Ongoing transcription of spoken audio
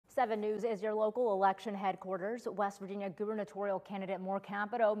7 News is your local election headquarters. West Virginia gubernatorial candidate Moore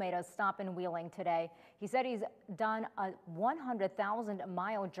Capito made a stop in Wheeling today. He said he's done a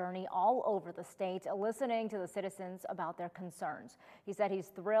 100,000-mile journey all over the state, listening to the citizens about their concerns. He said he's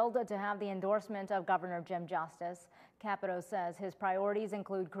thrilled to have the endorsement of Governor Jim Justice. Capito says his priorities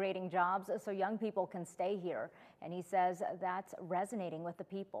include creating jobs so young people can stay here, and he says that's resonating with the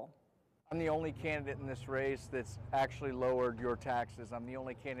people. I'm the only candidate in this race that's actually lowered your taxes. I'm the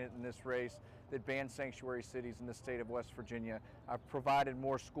only candidate in this race that banned sanctuary cities in the state of West Virginia. I've provided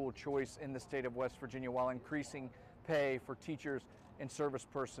more school choice in the state of West Virginia while increasing pay for teachers and service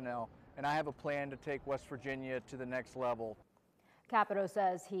personnel. And I have a plan to take West Virginia to the next level. Capito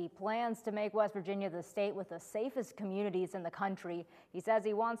says he plans to make West Virginia the state with the safest communities in the country. He says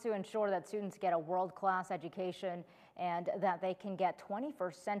he wants to ensure that students get a world-class education and that they can get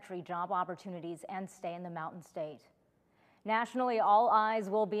 21st century job opportunities and stay in the Mountain State. Nationally, all eyes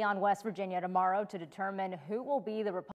will be on West Virginia tomorrow to determine who will be the Republican